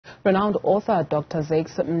Renowned author Dr.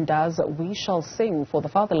 Zakes Mda's We Shall Sing for the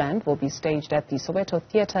Fatherland will be staged at the Soweto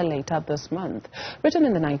Theatre later this month. Written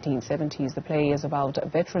in the 1970s, the play is about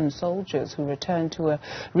veteran soldiers who return to a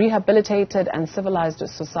rehabilitated and civilized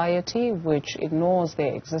society which ignores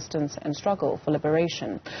their existence and struggle for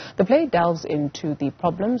liberation. The play delves into the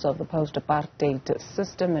problems of the post-apartheid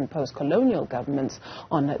system and post-colonial governments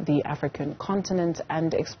on the African continent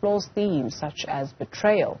and explores themes such as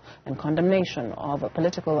betrayal and condemnation of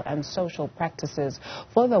political and social practices,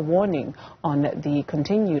 further warning on the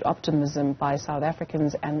continued optimism by South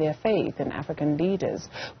Africans and their faith in African leaders.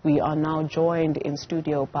 We are now joined in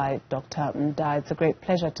studio by Dr. Mda. It's a great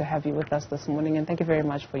pleasure to have you with us this morning, and thank you very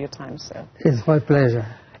much for your time, sir. It's my pleasure.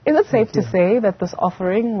 Is it safe to say that this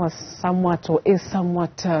offering was somewhat or is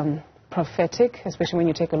somewhat prophetic, especially when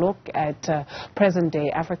you take a look at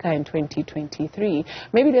present-day Africa in 2023?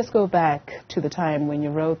 Maybe let's go back to the time when you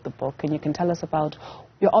wrote the book, and you can tell us about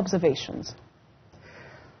your observations.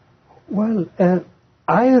 Well,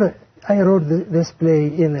 I wrote this play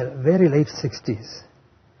in the very late 60s,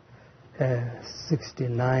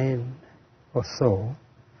 69 or so,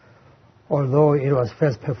 although it was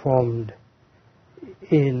first performed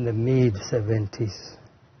in the mid-70s.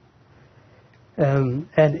 And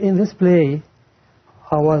in this play,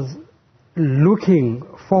 I was looking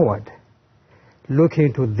forward,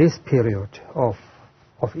 looking to this period of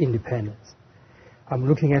independence. I'm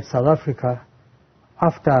looking at South Africa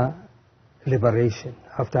after liberation,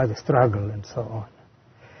 after the struggle and so on.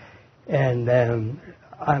 And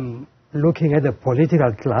I'm looking at the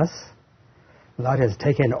political class that has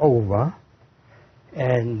taken over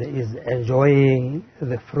and is enjoying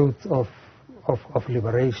the fruits of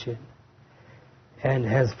liberation, and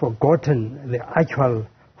has forgotten the actual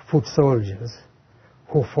foot soldiers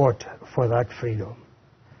who fought for that freedom.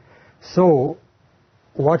 So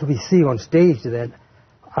what we see on stage then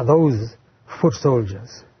are those foot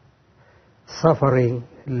soldiers suffering,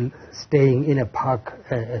 staying in a park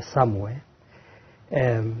somewhere,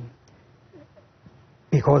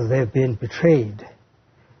 because they've been betrayed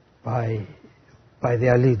by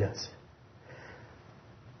their leaders.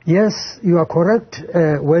 Yes, you are correct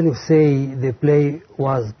when you say the play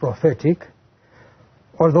was prophetic,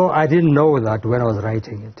 although I didn't know that when I was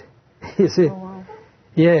writing it. You see, oh, wow.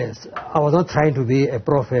 Yes, I was not trying to be a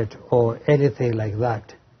prophet or anything like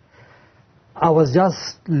that. I was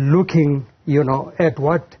just looking, at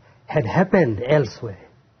what had happened elsewhere.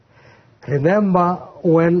 Remember,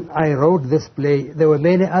 when I wrote this play, there were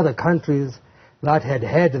many other countries that had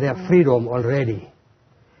had their freedom already.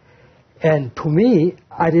 And to me,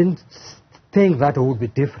 I didn't think that would be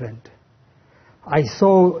different. I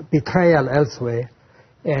saw betrayal elsewhere,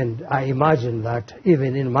 and I imagined that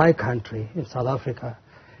even in my country, in South Africa,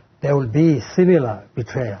 there will be similar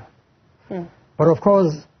betrayal. But of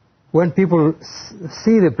course, when people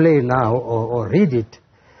see the play now or read it,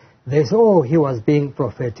 they say, oh, he was being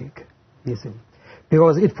prophetic, you see,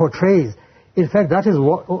 because it portrays. In fact, that is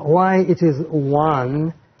why it is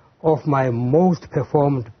one of my most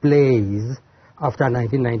performed plays after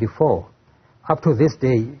 1994. Up to this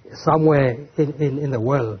day, somewhere in the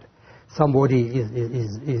world, somebody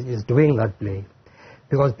is doing that play,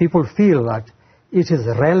 because people feel that it is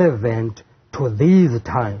relevant to these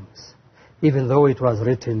times, even though it was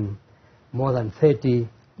written more than 30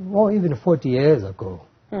 or even 40 years ago.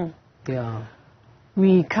 Yeah.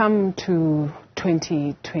 We come to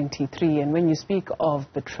 2023, and when you speak of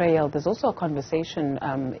betrayal, there's also a conversation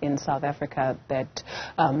in South Africa that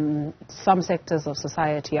some sectors of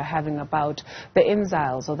society are having about the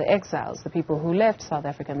exiles or the exiles, the people who left South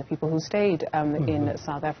Africa and the people who stayed in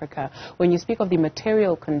South Africa. When you speak of the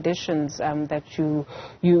material conditions that you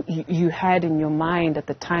had in your mind at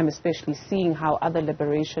the time, especially seeing how other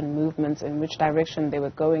liberation movements, in which direction they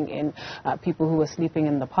were going in, people who were sleeping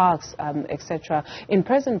in the parks, etc. In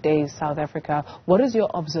present day South Africa, what is your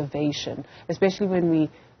observation, especially when we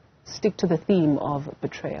stick to the theme of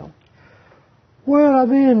betrayal? Well, I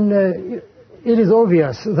mean, it is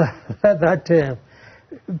obvious that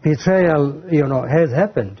betrayal, has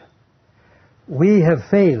happened. We have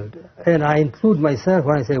failed, and I include myself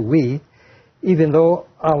when I say we, even though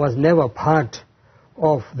I was never part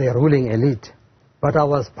of the ruling elite, but I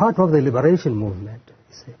was part of the liberation movement.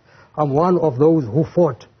 You see, I'm one of those who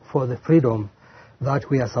fought for the freedom that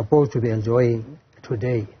we are supposed to be enjoying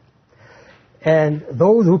today. And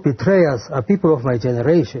those who betray us are people of my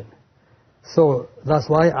generation. So that's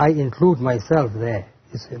why I include myself there,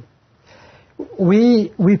 you see.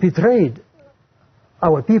 We betrayed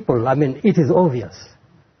our people. I mean, it is obvious.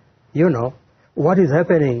 What is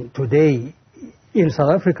happening today in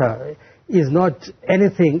South Africa is not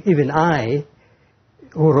anything even I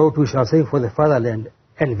who wrote We Shall Sing for the Fatherland,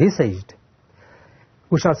 envisaged.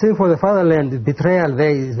 We Shall Sing for the Fatherland, the betrayal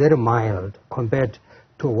there is very mild compared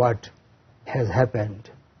to what has happened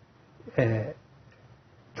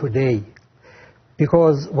today.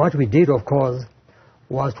 Because what we did, of course,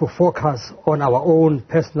 was to focus on our own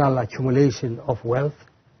personal accumulation of wealth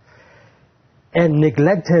and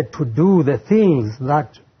neglected to do the things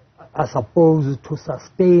that are supposed to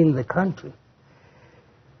sustain the country.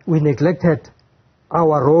 We neglected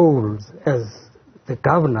our roles as the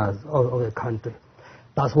governors of the country.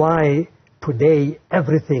 That's why today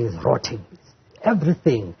everything is rotting.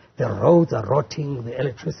 Everything. The roads are rotting, the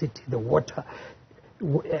electricity, the water,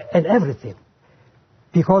 and everything.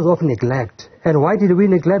 Because of neglect. And why did we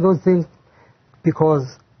neglect those things?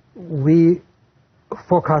 Because we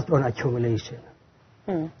focused on accumulation.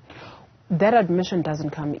 That admission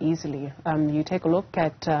doesn't come easily. You take a look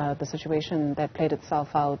at the situation that played itself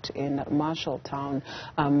out in Marshalltown,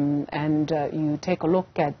 and you take a look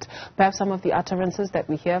at perhaps some of the utterances that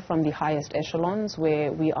we hear from the highest echelons,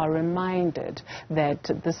 where we are reminded that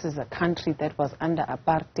this is a country that was under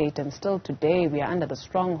apartheid, and still today we are under the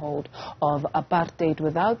stronghold of apartheid,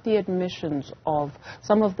 without the admissions of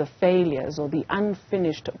some of the failures or the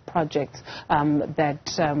unfinished projects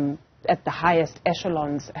that at the highest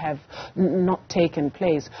echelons have not taken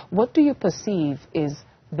place. What do you perceive is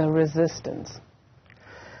the resistance?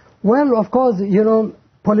 Well, of course, you know,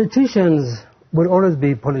 politicians will always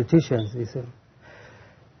be politicians, you see.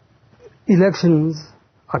 Elections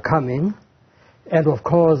are coming, and of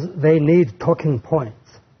course they need talking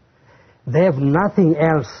points. They have nothing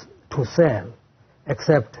else to sell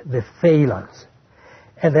except the failures.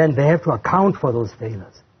 And then they have to account for those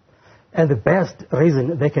failures. And the best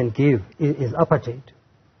reason they can give is apartheid.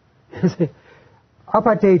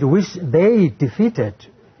 Apartheid, which they defeated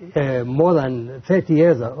more than 30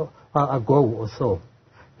 years ago or so,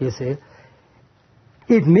 you see.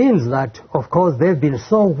 It means that, of course, they've been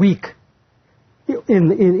so weak in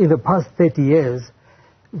the past 30 years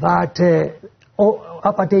that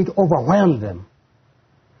apartheid overwhelmed them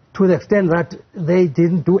to the extent that they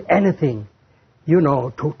didn't do anything, you know,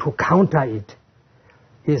 to counter it,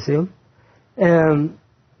 you see.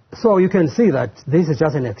 So you can see that this is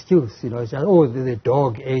just an excuse, you know. It's just, oh, the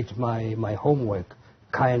dog ate my homework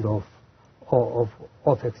kind of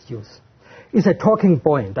excuse. It's a talking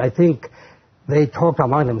point. I think they talked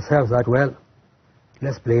among themselves that, well,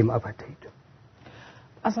 let's blame apartheid.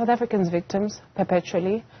 Are South Africans victims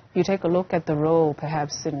perpetually? You take a look at the role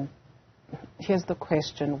perhaps in, here's the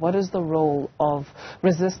question, what is the role of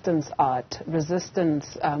resistance art,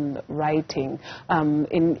 resistance writing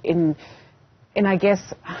in I guess,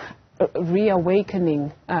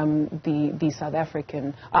 reawakening the South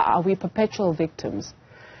African? Are we perpetual victims?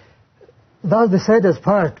 That's the saddest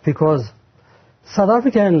part, because South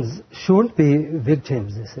Africans shouldn't be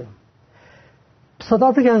victims, you see. South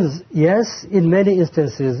Africans, yes, in many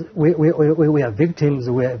instances, we are victims.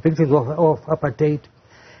 We are victims of apartheid.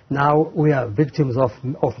 Now we are victims of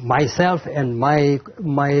myself and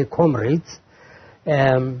my comrades.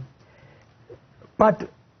 But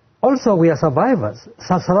also, we are survivors.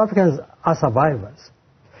 South Africans are survivors.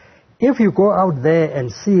 If you go out there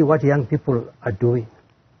and see what young people are doing,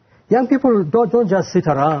 young people don't just sit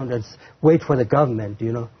around and wait for the government,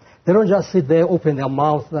 you know. They don't just sit there, open their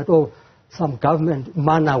mouth that, oh, some government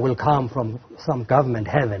manna will come from some government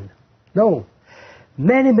heaven. No.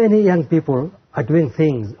 Many, many young people are doing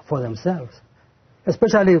things for themselves,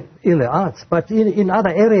 especially in the arts, but in other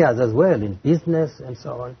areas as well, in business and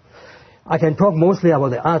so on. I can talk mostly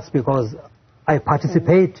about the arts because I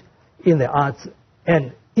participate in the arts,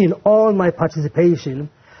 and in all my participation,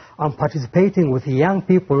 I'm participating with young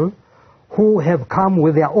people who have come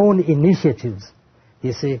with their own initiatives,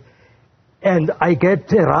 you see, and I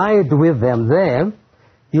get a ride with them there,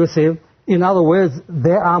 you see. In other words,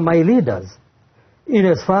 they are my leaders in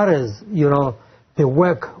as far as, you know, the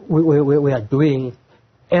work we are doing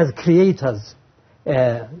as creators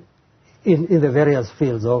in the various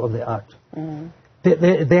fields of the art. They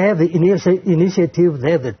have the initiative,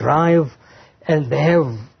 they have the drive, and they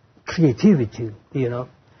have creativity, you know.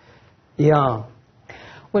 Yeah.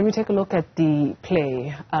 When we take a look at the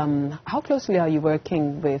play, how closely are you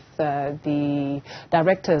working with the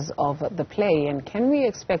directors of the play, and can we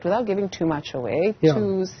expect, without giving too much away,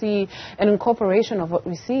 to see an incorporation of what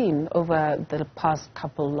we've seen over the past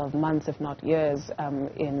couple of months, if not years,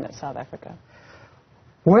 in South Africa?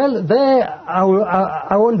 Well, there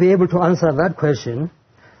I won't be able to answer that question,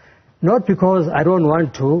 not because I don't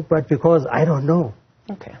want to, but because I don't know.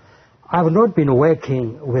 Okay. I've not been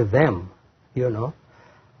working with them, you know.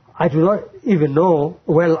 I do not even know.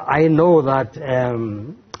 Well, I know that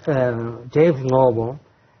James Mda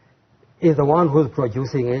is the one who's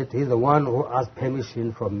producing it. He's the one who asked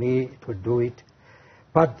permission from me to do it.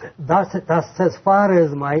 But that's as far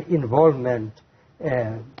as my involvement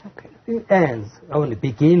ends, only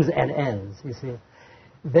begins and ends, you see.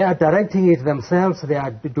 They are directing it themselves. They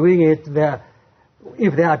are doing it.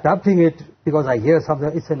 If they are adapting it, because I hear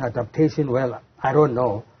something, it's an adaptation, well, I don't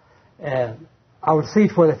know. I will see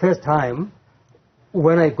it for the first time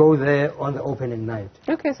when I go there on the opening night.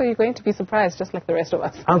 Okay, so you're going to be surprised just like the rest of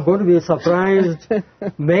us. I'm going to be surprised,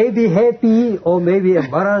 maybe happy or maybe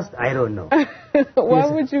embarrassed, I don't know. Why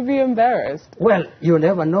would you be embarrassed? Well, you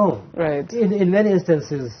never know. Right. In many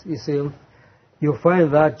instances, you see, you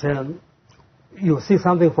find that you see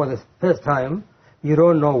something for the first time, you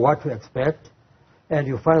don't know what to expect, and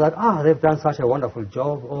you find that, they've done such a wonderful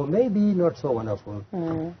job, or maybe not so wonderful.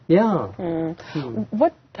 Yeah.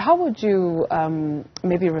 How would you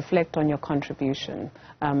maybe reflect on your contribution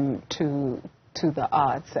to the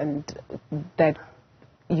arts, and that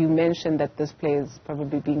you mentioned that this play is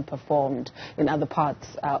probably being performed in other parts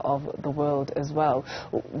of the world as well.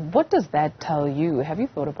 What does that tell you? Have you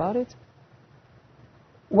thought about it?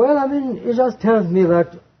 Well, I mean, it just tells me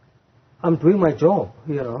that I'm doing my job,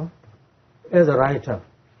 you know, as a writer,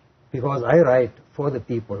 because I write for the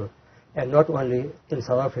people, and not only in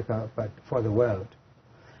South Africa, but for the world.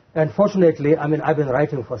 And fortunately, I mean, I've been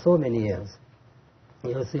writing for so many years,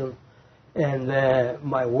 you see, and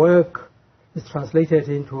my work is translated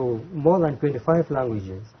into more than 25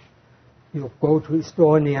 languages. You go to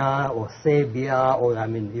Estonia or Serbia, or I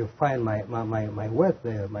mean, you find my work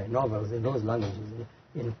there, my novels in those languages,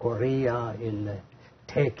 in Korea, in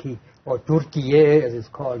Turkey, or Turkiye as it's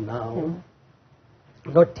called now.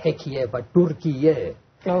 Not Turkey, but Turkiye.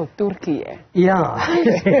 Oh, Turkiye. Yeah.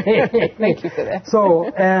 Thank you for that. So,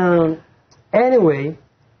 anyway,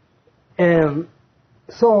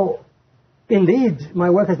 so indeed, my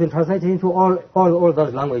work has been translated into all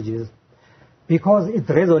those languages because it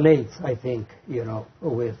resonates, I think, you know,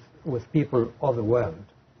 with people of the world.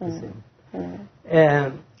 You see.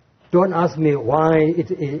 And don't ask me why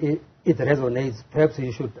it resonates. Perhaps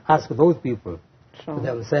you should ask those people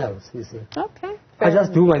themselves, you see. Okay. I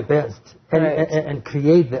just do my best and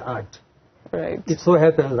create the art. Right. It so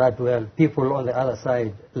happens that, well, people on the other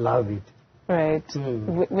side love it. Right.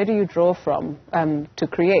 Where do you draw from to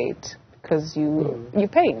create? Because you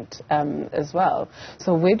paint as well.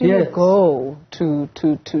 So where do you go to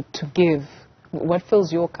give? What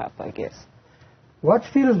fills your cup, I guess? What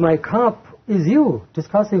fills my cup is you,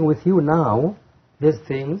 discussing with you now these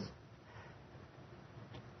things.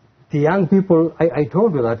 The young people, I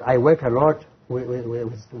told you that I work a lot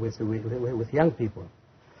with young people.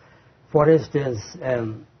 For instance,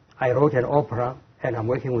 I wrote an opera, and I'm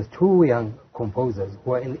working with two young composers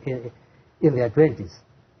who are in their 20s,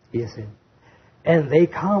 you see. And they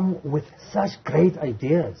come with such great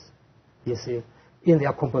ideas, you see, in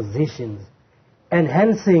their compositions,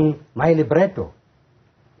 enhancing my libretto,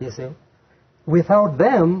 you see. Without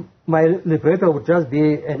them, my libretto would just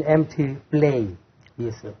be an empty play,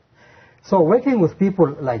 you see. So working with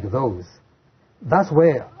people like those, that's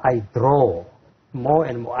where I draw more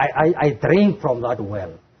and more. I drink from that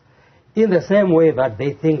well, in the same way that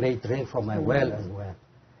they think they drink from my well as well,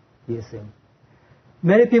 you see.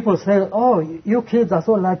 Many people say, oh, you kids are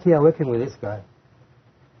so lucky you're working with this guy.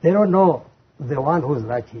 They don't know the one who's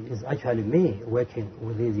lucky is actually me working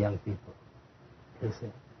with these young people, you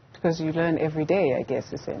see. Because you learn every day, I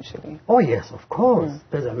guess, essentially. Oh, yes, of course.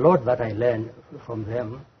 There's a lot that I learn from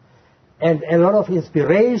them, and a lot of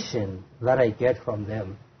inspiration that I get from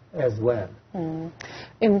them as well.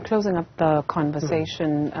 In closing up the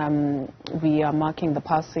conversation, we are marking the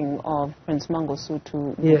passing of Prince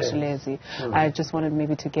Mangosuthu Buthelezi. I just wanted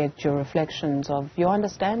maybe to get your reflections of your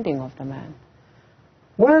understanding of the man.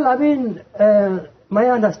 Well, I mean, my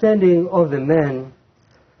understanding of the man,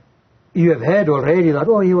 you have heard already that,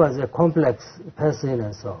 oh, he was a complex person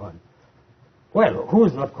and so on. Well,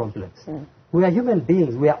 who's not complex? We are human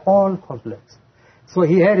beings. We are all complex. So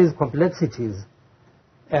he had his complexities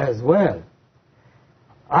as well.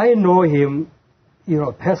 I know him, you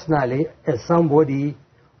know, personally as somebody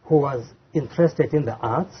who was interested in the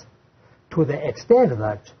arts to the extent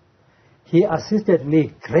that he assisted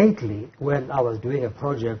me greatly when I was doing a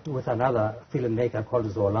project with another filmmaker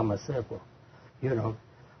called Zola Maseko, you know,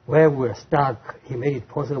 where we were stuck. He made it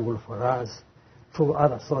possible for us through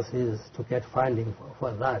other sources to get funding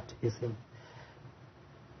for that, you see.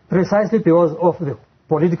 Precisely because of the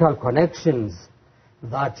political connections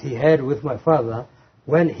that he had with my father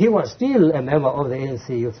when he was still a member of the ANC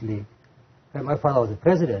Youth League, and my father was the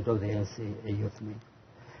president of the ANC Youth League.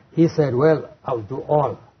 He said, well, I'll do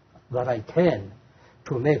all that I can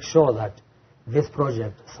to make sure that this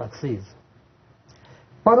project succeeds.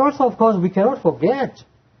 But also, of course, we cannot forget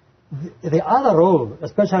the other role,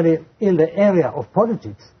 especially in the area of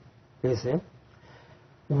politics, you see,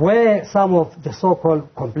 where some of the so-called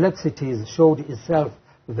complexities showed itself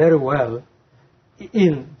very well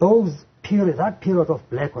in that period of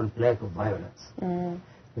black-on-black violence,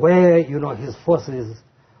 where, his forces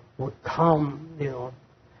would come,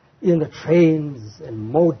 in the trains and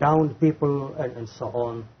mow down people and so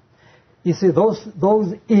on. You see,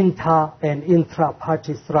 those inter- and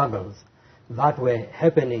intra-party struggles that were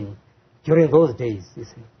happening during those days, you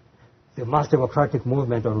see, the mass democratic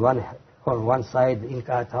movement on one side, the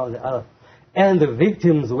Inkatha on the other, and the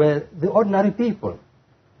victims were the ordinary people,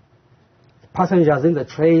 passengers in the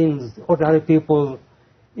trains, ordinary people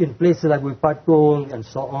in places like Wipatong and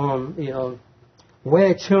so on,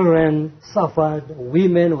 where children suffered,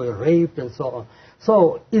 women were raped and so on.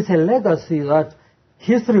 So it's a legacy that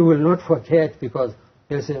history will not forget, because,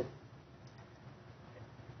 you see,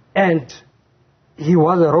 and he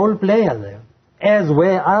was a role player there, as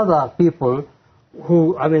were other people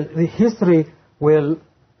who, the history will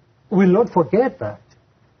not forget that,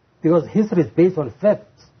 because history is based on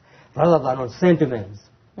facts rather than on sentiments.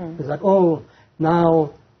 It's that,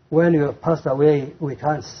 now when you have passed away, we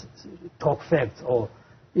can't talk facts, or,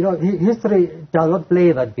 history does not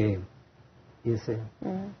play that game, you see.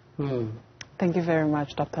 Thank you very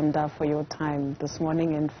much, Dr. Mda, for your time this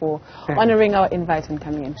morning and for honoring our invite and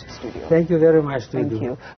coming into the studio. Thank you very much. Thank you.